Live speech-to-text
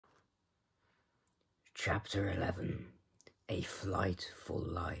Chapter 11. A Flight for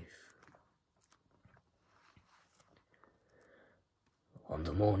Life. On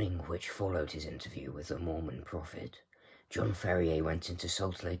the morning which followed his interview with the Mormon prophet, John Ferrier went into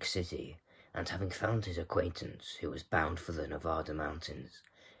Salt Lake City, and having found his acquaintance, who was bound for the Nevada mountains,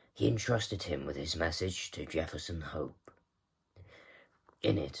 he entrusted him with his message to Jefferson Hope.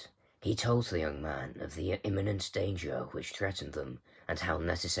 In it, he told the young man of the imminent danger which threatened them, and how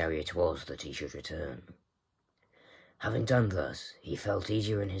necessary it was that he should return. Having done thus, he felt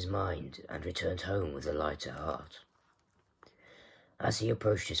easier in his mind, and returned home with a lighter heart. As he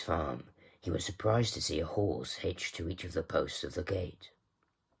approached his farm, he was surprised to see a horse hitched to each of the posts of the gate.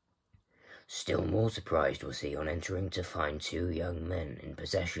 Still more surprised was he on entering to find two young men in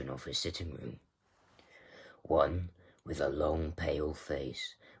possession of his sitting room. One, with a long, pale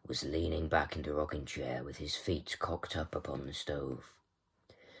face, was leaning back in the rocking chair with his feet cocked up upon the stove.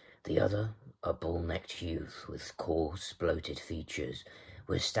 The other, a bull-necked youth with coarse, bloated features,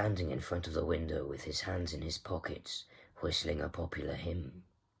 was standing in front of the window with his hands in his pockets, whistling a popular hymn.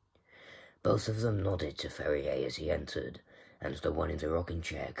 Both of them nodded to Ferrier as he entered, and the one in the rocking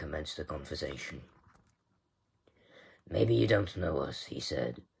chair commenced the conversation. "Maybe you don't know us," he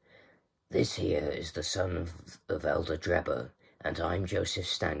said. "This here is the son of Elder Drebber, and I'm Joseph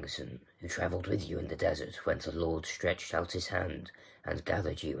Stangerson, who travelled with you in the desert when the Lord stretched out his hand and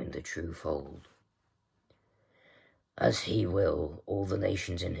gathered you in the true fold. As he will all the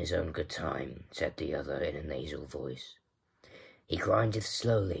nations in his own good time," said the other in a nasal voice. "He grindeth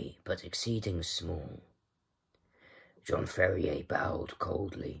slowly, but exceeding small." John Ferrier bowed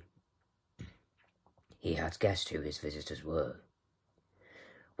coldly. He had guessed who his visitors were.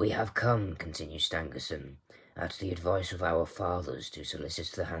 "We have come," continued Stangerson, "at the advice of our fathers to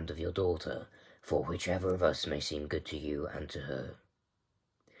solicit the hand of your daughter, for whichever of us may seem good to you and to her.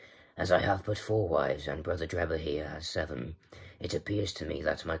 As I have but 4 wives, and Brother Drebber here has 7, it appears to me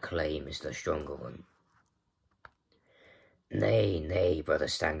that my claim is the stronger one." "Nay, nay, Brother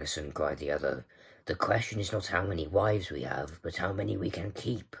Stangerson," cried the other, "the question is not how many wives we have, but how many we can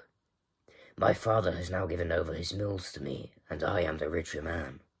keep. My father has now given over his mills to me, and I am the richer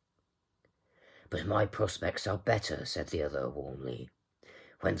man." "But my prospects are better," said the other warmly.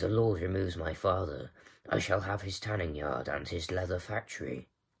 "When the Lord removes my father, I shall have his tanning yard and his leather factory.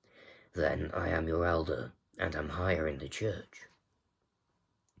 Then I am your elder, and am higher in the church."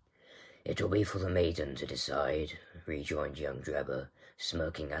 "It will be for the maiden to decide," rejoined young Drebber,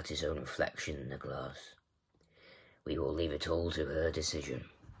 smirking at his own reflection in the glass. "We will leave it all to her decision."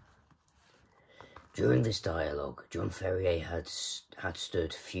 During this dialogue, John Ferrier had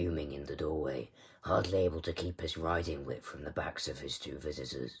stood fuming in the doorway, hardly able to keep his riding whip from the backs of his 2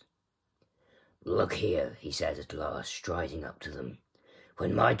 visitors. "Look here," he said at last, striding up to them.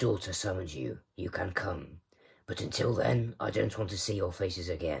 "When my daughter summons you, you can come, but until then I don't want to see your faces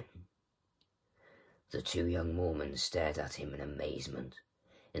again." The 2 young Mormons stared at him in amazement.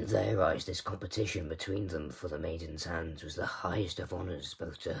 In their eyes, this competition between them for the maiden's hand was the highest of honours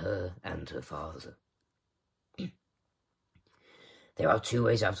both to her and her father. "There are 2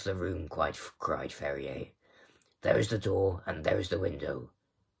 ways out of the room," cried Ferrier. "There is the door, and there is the window.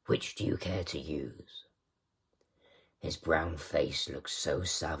 Which do you care to use?" His brown face looked so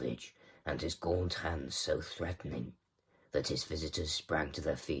savage, and his gaunt hands so threatening, that his visitors sprang to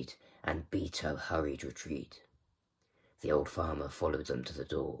their feet and beat a hurried retreat. The old farmer followed them to the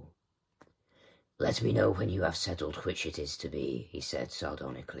door. "Let me know when you have settled which it is to be," he said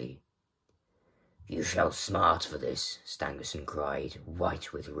sardonically. "You shall smart for this," Stangerson cried,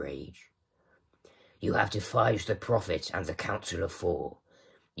 white with rage. "You have defied the prophet and the council of 4.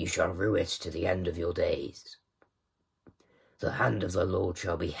 You shall rue it to the end of your days." "The hand of the Lord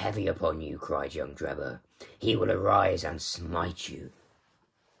shall be heavy upon you," cried young Drebber. "He will arise and smite you."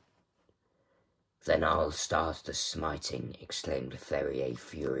 "Then I'll start the smiting," exclaimed Ferrier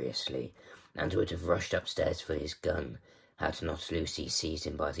furiously, and would have rushed upstairs for his gun, had not Lucy seized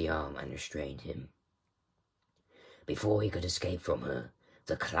him by the arm and restrained him. Before he could escape from her,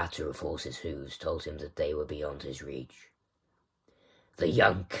 the clatter of horses' hoofs told him that they were beyond his reach. "The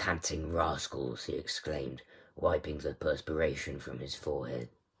young canting rascals!" he exclaimed, wiping the perspiration from his forehead.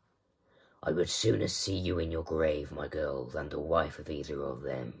 "I would sooner see you in your grave, my girl, than the wife of either of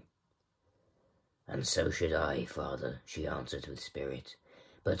them." "And so should I, father," she answered with spirit,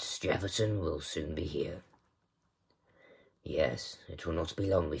 "but Jefferson will soon be here." "Yes, it will not be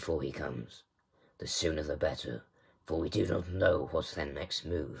long before he comes. The sooner the better, for we do not know what their next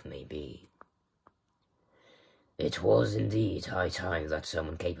move may be." It was indeed high time that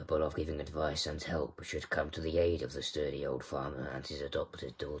someone capable of giving advice and help should come to the aid of the sturdy old farmer and his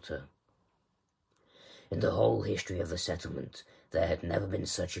adopted daughter. In the whole history of the settlement, there had never been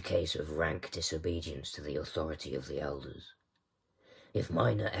such a case of rank disobedience to the authority of the elders. If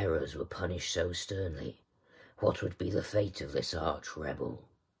minor errors were punished so sternly, what would be the fate of this arch-rebel?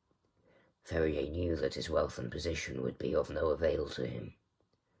 Ferrier knew that his wealth and position would be of no avail to him.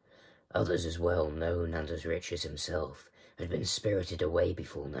 Others as well known and as rich as himself had been spirited away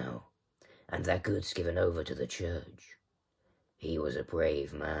before now, and their goods given over to the church. He was a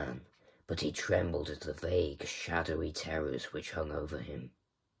brave man, but he trembled at the vague, shadowy terrors which hung over him.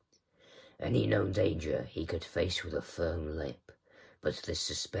 Any known danger he could face with a firm lip, but this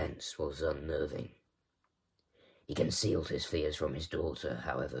suspense was unnerving. He concealed his fears from his daughter,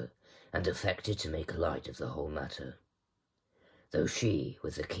 however, and affected to make light of the whole matter, though she,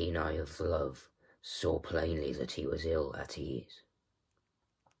 with the keen eye of love, saw plainly that he was ill at ease.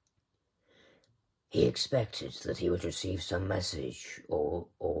 He expected that he would receive some message or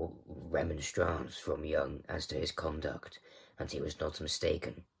remonstrance from Young as to his conduct, and he was not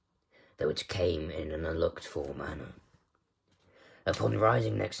mistaken, though it came in an unlooked-for manner. Upon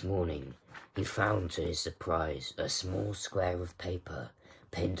rising next morning, he found to his surprise a small square of paper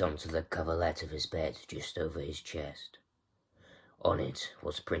pinned onto the coverlet of his bed just over his chest. On it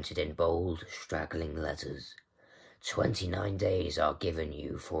was printed in bold, straggling letters, 29 days are given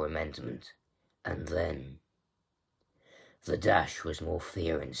you for amendment, and then... The dash was more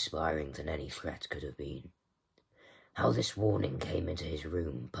fear-inspiring than any threat could have been. How this warning came into his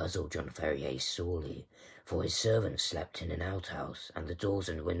room puzzled John Ferrier sorely, for his servants slept in an outhouse, and the doors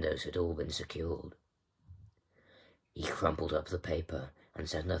and windows had all been secured. He crumpled up the paper and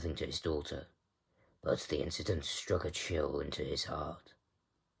said nothing to his daughter, but the incident struck a chill into his heart.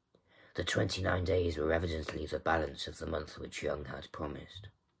 The 29 days were evidently the balance of the month which Young had promised.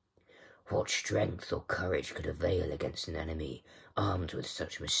 What strength or courage could avail against an enemy armed with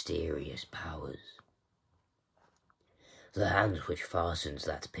such mysterious powers? The hand which fastened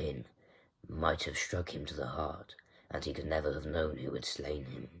that pin might have struck him to the heart, and he could never have known who had slain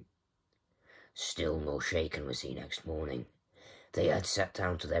him. Still more shaken was he next morning. They had sat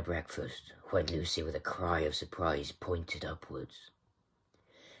down to their breakfast, when Lucy, with a cry of surprise, pointed upwards.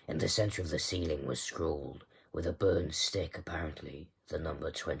 In the centre of the ceiling was scrawled, with a burned stick apparently, the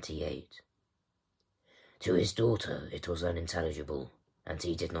number 28. To his daughter it was unintelligible, and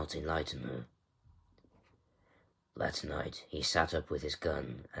he did not enlighten her. That night he sat up with his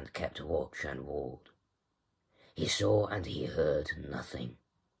gun and kept watch and ward. He saw and he heard nothing,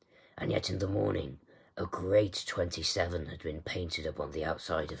 and yet in the morning a great 27 had been painted upon the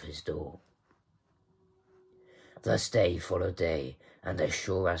outside of his door. Thus day followed day, and as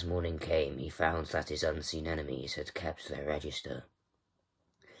sure as morning came he found that his unseen enemies had kept their register,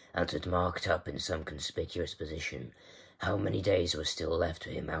 and had marked up in some conspicuous position how many days were still left to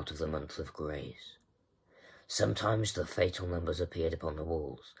him out of the month of grace. Sometimes the fatal numbers appeared upon the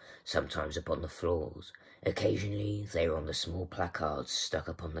walls, sometimes upon the floors. Occasionally they were on the small placards stuck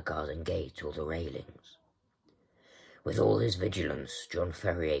upon the garden gate or the railings. With all his vigilance, John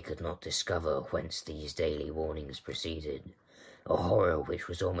Ferrier could not discover whence these daily warnings proceeded. A horror which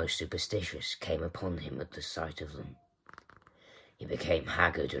was almost superstitious came upon him at the sight of them. He became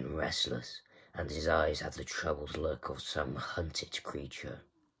haggard and restless, and his eyes had the troubled look of some hunted creature.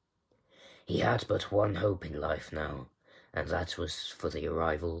 He had but one hope in life now, and that was for the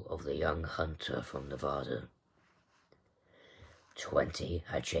arrival of the young hunter from Nevada. 20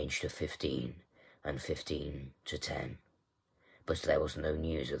 had changed to 15, and 15 to 10, but there was no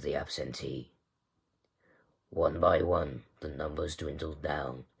news of the absentee. One by one the numbers dwindled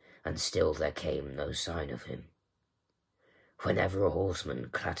down, and still there came no sign of him. Whenever a horseman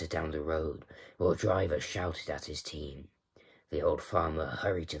clattered down the road, or a driver shouted at his team, the old farmer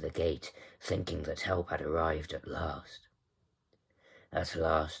hurried to the gate, thinking that help had arrived at last. At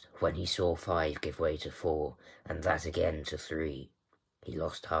last, when he saw 5 give way to 4, and that again to 3, he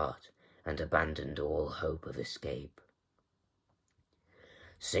lost heart and abandoned all hope of escape.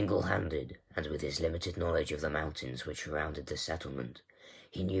 Single-handed, and with his limited knowledge of the mountains which surrounded the settlement,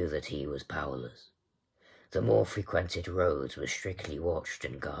 he knew that he was powerless. The more frequented roads were strictly watched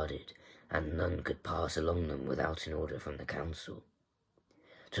and guarded, and none could pass along them without an order from the council.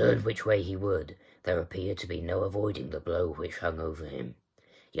 Turn which way he would, there appeared to be no avoiding the blow which hung over him,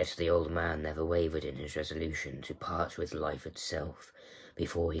 yet the old man never wavered in his resolution to part with life itself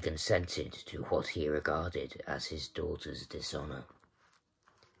before he consented to what he regarded as his daughter's dishonour.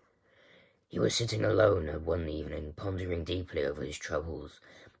 He was sitting alone one evening, pondering deeply over his troubles,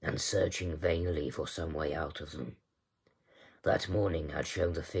 and searching vainly for some way out of them. That morning had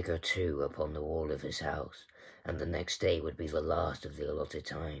shown the figure 2 upon the wall of his house, and the next day would be the last of the allotted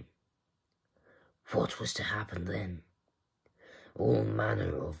time. What was to happen then? All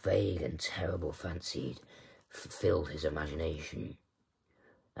manner of vague and terrible fancies filled his imagination.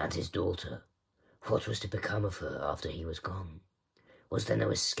 And his daughter, what was to become of her after he was gone? Was there no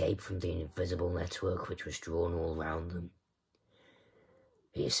escape from the invisible network which was drawn all round them?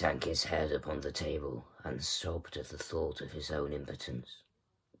 He sank his head upon the table and sobbed at the thought of his own impotence.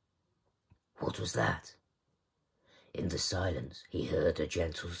 What was that? In the silence he heard a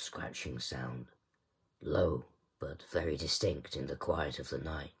gentle scratching sound, low but very distinct in the quiet of the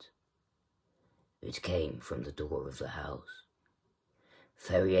night. It came from the door of the house.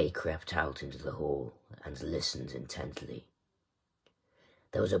 Ferrier crept out into the hall and listened intently.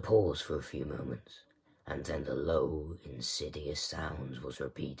 There was a pause for a few moments, and then the low, insidious sound was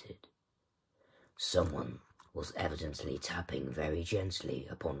repeated. Someone was evidently tapping very gently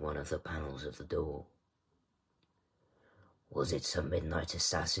upon one of the panels of the door. Was it some midnight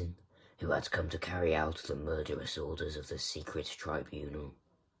assassin who had come to carry out the murderous orders of the secret tribunal?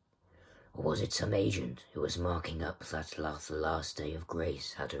 Or was it some agent who was marking up that the last day of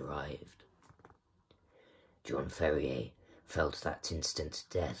grace had arrived? John Ferrier felt that instant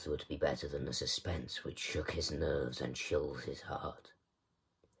death would be better than the suspense which shook his nerves and chilled his heart.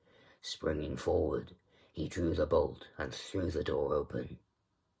 Springing forward, he drew the bolt and threw the door open.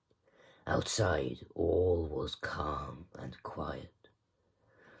 Outside, all was calm and quiet.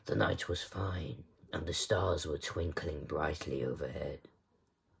 The night was fine, and the stars were twinkling brightly overhead.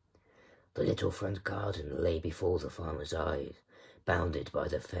 The little front garden lay before the farmer's eyes, bounded by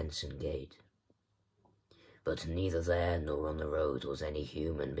the fence and gate. But neither there nor on the road was any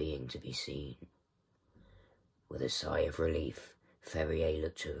human being to be seen. With a sigh of relief, Ferrier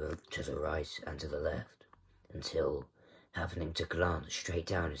looked to the right and to the left, until, happening to glance straight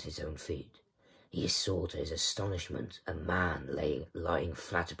down at his own feet, he saw to his astonishment a man lying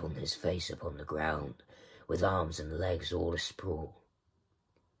flat upon his face upon the ground, with arms and legs all asprawl.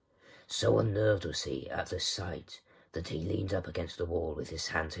 So unnerved was he at the sight that he leaned up against the wall with his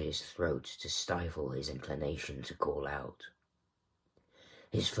hand to his throat to stifle his inclination to call out.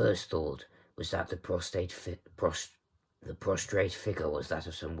 His first thought was that the prostrate figure was that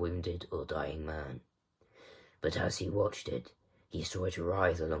of some wounded or dying man. But as he watched it, he saw it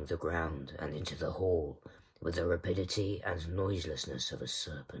writhe along the ground and into the hall with the rapidity and noiselessness of a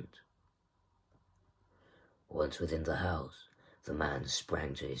serpent. Once within the house, the man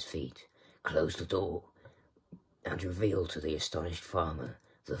sprang to his feet, closed the door, and revealed to the astonished farmer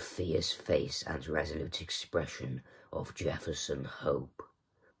the fierce face and resolute expression of Jefferson Hope.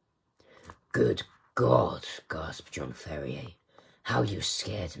 "Good God!" gasped John Ferrier. "How you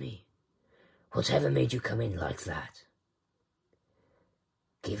scared me! Whatever made you come in like that?"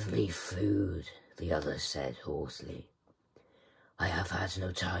 "Give me food," the other said hoarsely. "I have had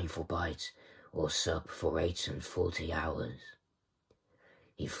no time for bite or sup for 48 hours."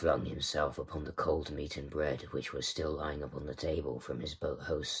 He flung himself upon the cold meat and bread which was still lying upon the table from his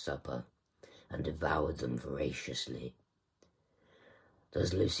host's supper, and devoured them voraciously.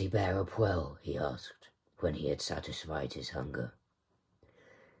 "Does Lucy bear up well?" he asked, when he had satisfied his hunger.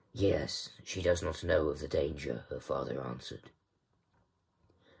 "Yes, she does not know of the danger," her father answered.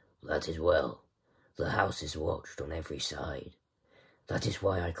 "That is well. The house is watched on every side. That is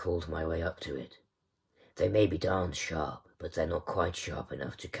why I crawled my way up to it. They may be darned sharp, but they're not quite sharp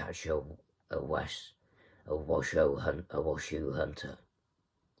enough to catch a washoe hunter."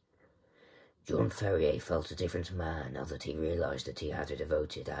 John Ferrier felt a different man now that he realized that he had a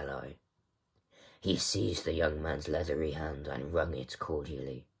devoted ally. He seized the young man's leathery hand and wrung it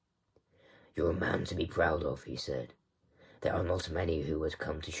cordially. "You're a man to be proud of," he said. "There are not many who would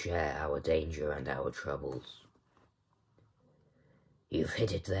come to share our danger and our troubles." "You've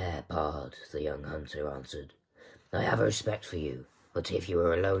hit it there, Pard," the young hunter answered. "I have a respect for you, but if you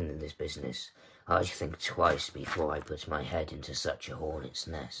were alone in this business, I'd think twice before I put my head into such a hornet's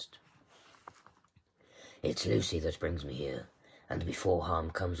nest. It's Lucy that brings me here, and before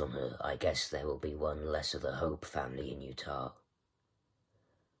harm comes on her, I guess there will be one less of the Hope family in Utah."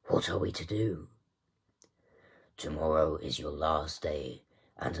 "What are we to do?" "Tomorrow is your last day,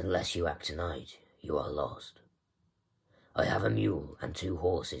 and unless you act tonight, you are lost. I have a mule and 2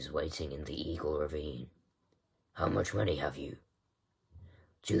 horses waiting in the Eagle Ravine. How much money have you?"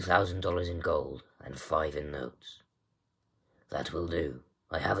 $2,000 in gold and 5 in notes." "That will do.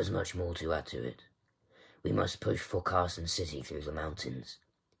 I have as much more to add to it. We must push for Carson City through the mountains.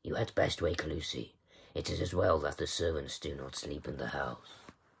 You had best wake Lucy. It is as well that the servants do not sleep in the house."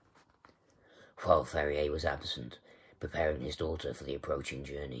 While Ferrier was absent, preparing his daughter for the approaching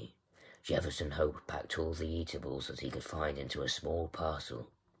journey, Jefferson Hope packed all the eatables that he could find into a small parcel,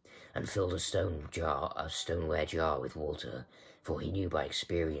 and filled a stoneware jar with water, for he knew by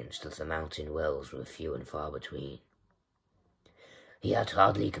experience that the mountain wells were few and far between. He had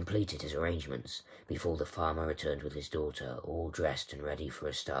hardly completed his arrangements before the farmer returned with his daughter, all dressed and ready for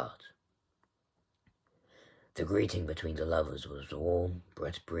a start. The greeting between the lovers was warm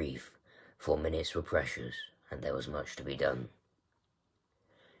but brief, for minutes were precious, and there was much to be done.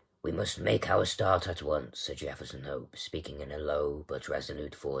 "We must make our start at once," said Jefferson Hope, speaking in a low but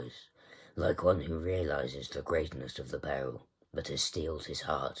resolute voice, like one who realizes the greatness of the peril, but has steeled his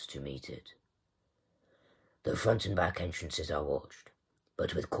heart to meet it. "The front and back entrances are watched,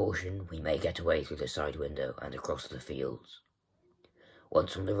 but with caution we may get away through the side window and across the fields.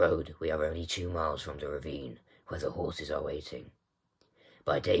 Once on the road, we are only 2 miles from the ravine, where the horses are waiting.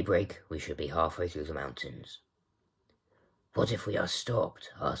 By daybreak, we should be halfway through the mountains." "What if we are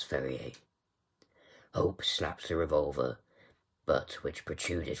stopped?" asked Ferrier. Hope slapped the revolver, butt which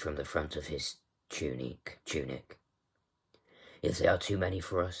protruded from the front of his tunic. "If they are too many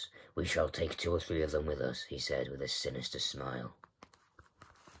for us, we shall take 2 or 3 of them with us," he said with a sinister smile.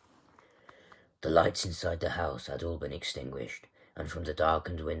 The lights inside the house had all been extinguished, and from the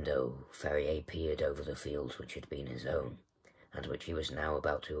darkened window Ferrier peered over the fields which had been his own, and which he was now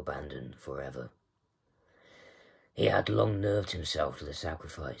about to abandon forever. He had long nerved himself to the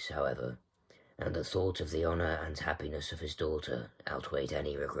sacrifice, however, and the thought of the honour and happiness of his daughter outweighed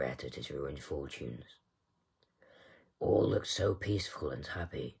any regret at his ruined fortunes. All looked so peaceful and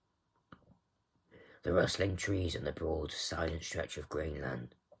happy. The rustling trees and the broad, silent stretch of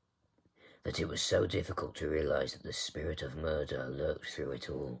grainland, that it was so difficult to realize that the spirit of murder lurked through it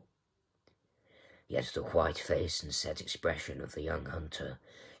all. Yet the white face and set expression of the young hunter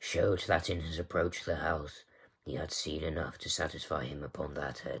showed that in his approach to the house he had seen enough to satisfy him upon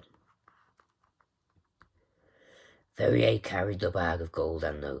that head. Ferrier carried the bag of gold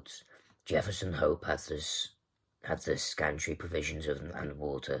and notes. Jefferson Hope had the scantry provisions and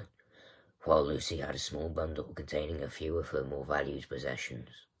water, while Lucy had a small bundle containing a few of her more valued possessions.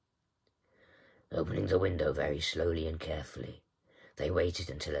 Opening the window very slowly and carefully, they waited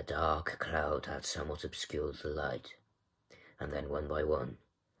until a dark cloud had somewhat obscured the light, and then one by one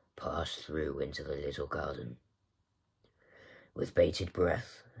passed through into the little garden. With bated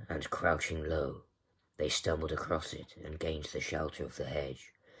breath and crouching low, they stumbled across it and gained the shelter of the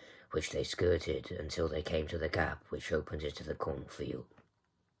hedge, which they skirted until they came to the gap which opened into the cornfield.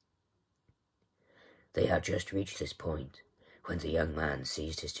 They had just reached this point when the young man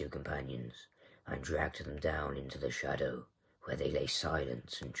seized his 2 companions and dragged them down into the shadow, where they lay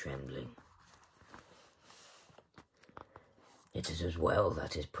silent and trembling. It is as well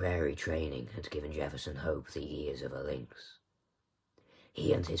that his prairie training had given Jefferson Hope the ears of a lynx.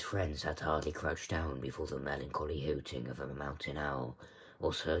 He and his friends had hardly crouched down before the melancholy hooting of a mountain owl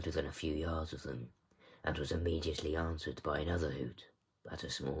was heard within a few yards of them, and was immediately answered by another hoot at a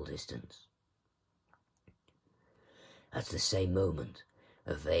small distance. At the same moment,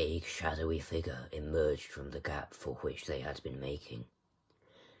 a vague, shadowy figure emerged from the gap for which they had been making,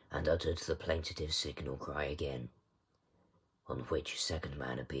 and uttered the plaintive signal cry again, on which a second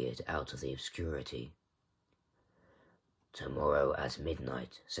man appeared out of the obscurity. "Tomorrow at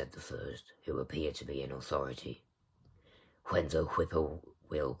midnight," said the first, who appeared to be in authority, "when the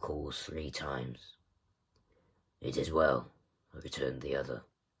whippoorwill calls 3 times. "It is well," returned the other.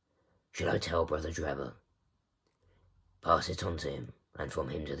 "Shall I tell Brother Drebber?" "Pass it on to him, and from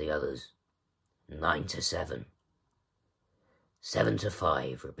him to the others. 9 to 7. 7 to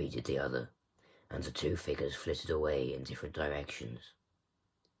 5, repeated the other, and the 2 figures flitted away in different directions.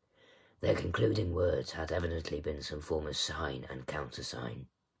 Their concluding words had evidently been some form of sign and countersign.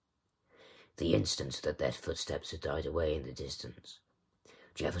 The instant that their footsteps had died away in the distance,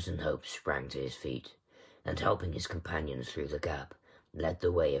 Jefferson Hope sprang to his feet, and helping his companions through the gap, led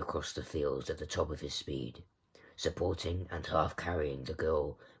the way across the fields at the top of his speed, supporting and half carrying the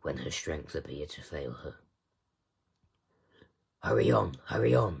girl when her strength appeared to fail her. Hurry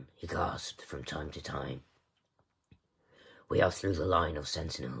on, he gasped from time to time. "We are through the line of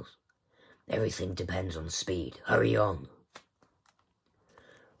sentinels. Everything depends on speed. Hurry on."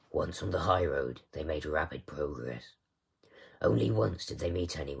 Once on the high road, they made rapid progress. Only once did they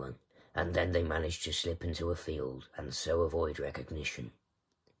meet anyone, and then they managed to slip into a field and so avoid recognition.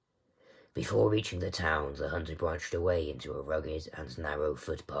 Before reaching the town, the hunter branched away into a rugged and narrow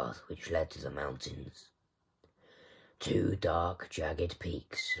footpath which led to the mountains. 2 dark, jagged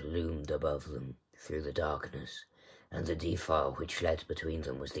peaks loomed above them through the darkness, and the defile which led between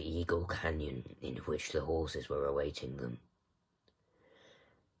them was the Eagle Canyon in which the horses were awaiting them.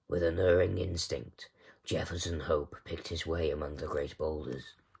 With an unerring instinct, Jefferson Hope picked his way among the great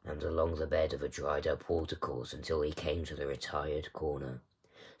boulders, and along the bed of a dried-up watercourse until he came to the retired corner,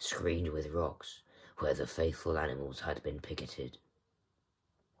 screened with rocks, where the faithful animals had been picketed.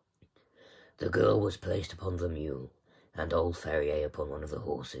 The girl was placed upon the mule, and old Ferrier upon one of the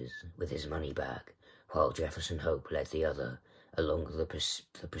horses, with his money bag, while Jefferson Hope led the other along the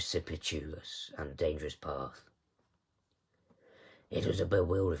precipitous and dangerous path. It was a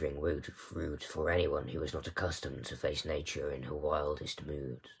bewildering route for anyone who was not accustomed to face nature in her wildest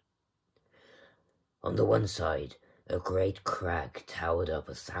moods. On the one side, a great crag towered up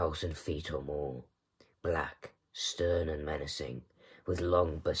 1,000 feet or more, black, stern and menacing, with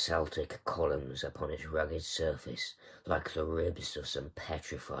long basaltic columns upon its rugged surface like the ribs of some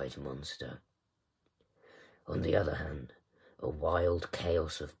petrified monster. On the other hand, a wild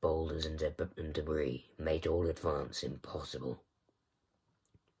chaos of boulders and debris made all advance impossible.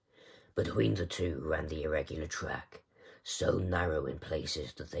 Between the two ran the irregular track, so narrow in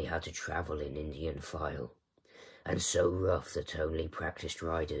places that they had to travel in Indian file, and so rough that only practised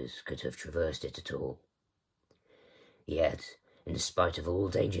riders could have traversed it at all. Yet, in spite of all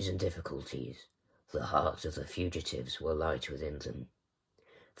dangers and difficulties, the hearts of the fugitives were light within them,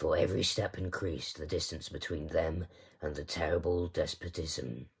 for every step increased the distance between them and the terrible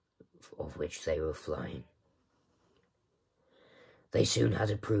despotism of which they were flying. They soon had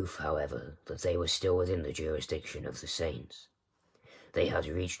a proof, however, that they were still within the jurisdiction of the saints. They had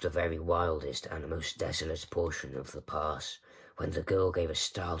reached the very wildest and most desolate portion of the pass when the girl gave a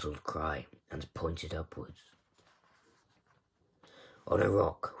startled cry and pointed upwards. On a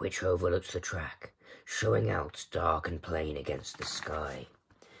rock which overlooked the track, showing out dark and plain against the sky,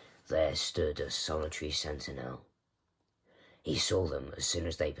 there stood a solitary sentinel. He saw them as soon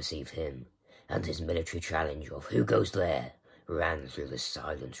as they perceived him, and his military challenge of "Who goes there?" ran through the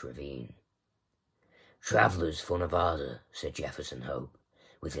silent ravine. "Travellers for Nevada," said Jefferson Hope,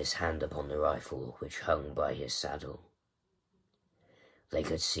 with his hand upon the rifle which hung by his saddle. They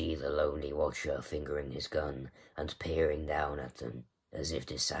could see the lonely watcher fingering his gun and peering down at them, as if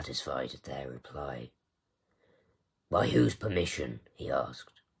dissatisfied at their reply. "By whose permission?" he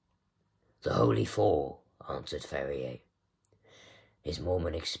asked. "The Holy Four," answered Ferrier. His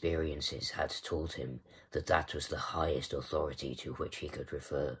Mormon experiences had taught him that that was the highest authority to which he could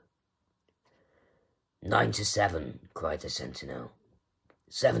refer. 9 to 7, cried the sentinel.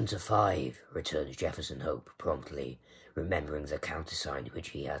 7 to 5, returned Jefferson Hope promptly, remembering the countersign which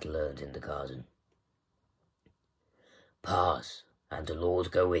he had learned in the garden. "Pass, and the Lord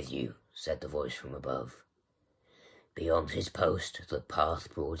go with you," said the voice from above. Beyond his post the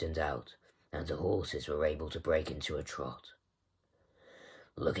path broadened out, and the horses were able to break into a trot.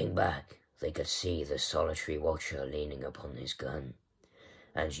 Looking back, they could see the solitary watcher leaning upon his gun,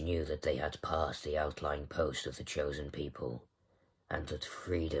 and knew that they had passed the outlying post of the chosen people, and that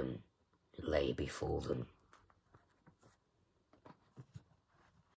freedom lay before them.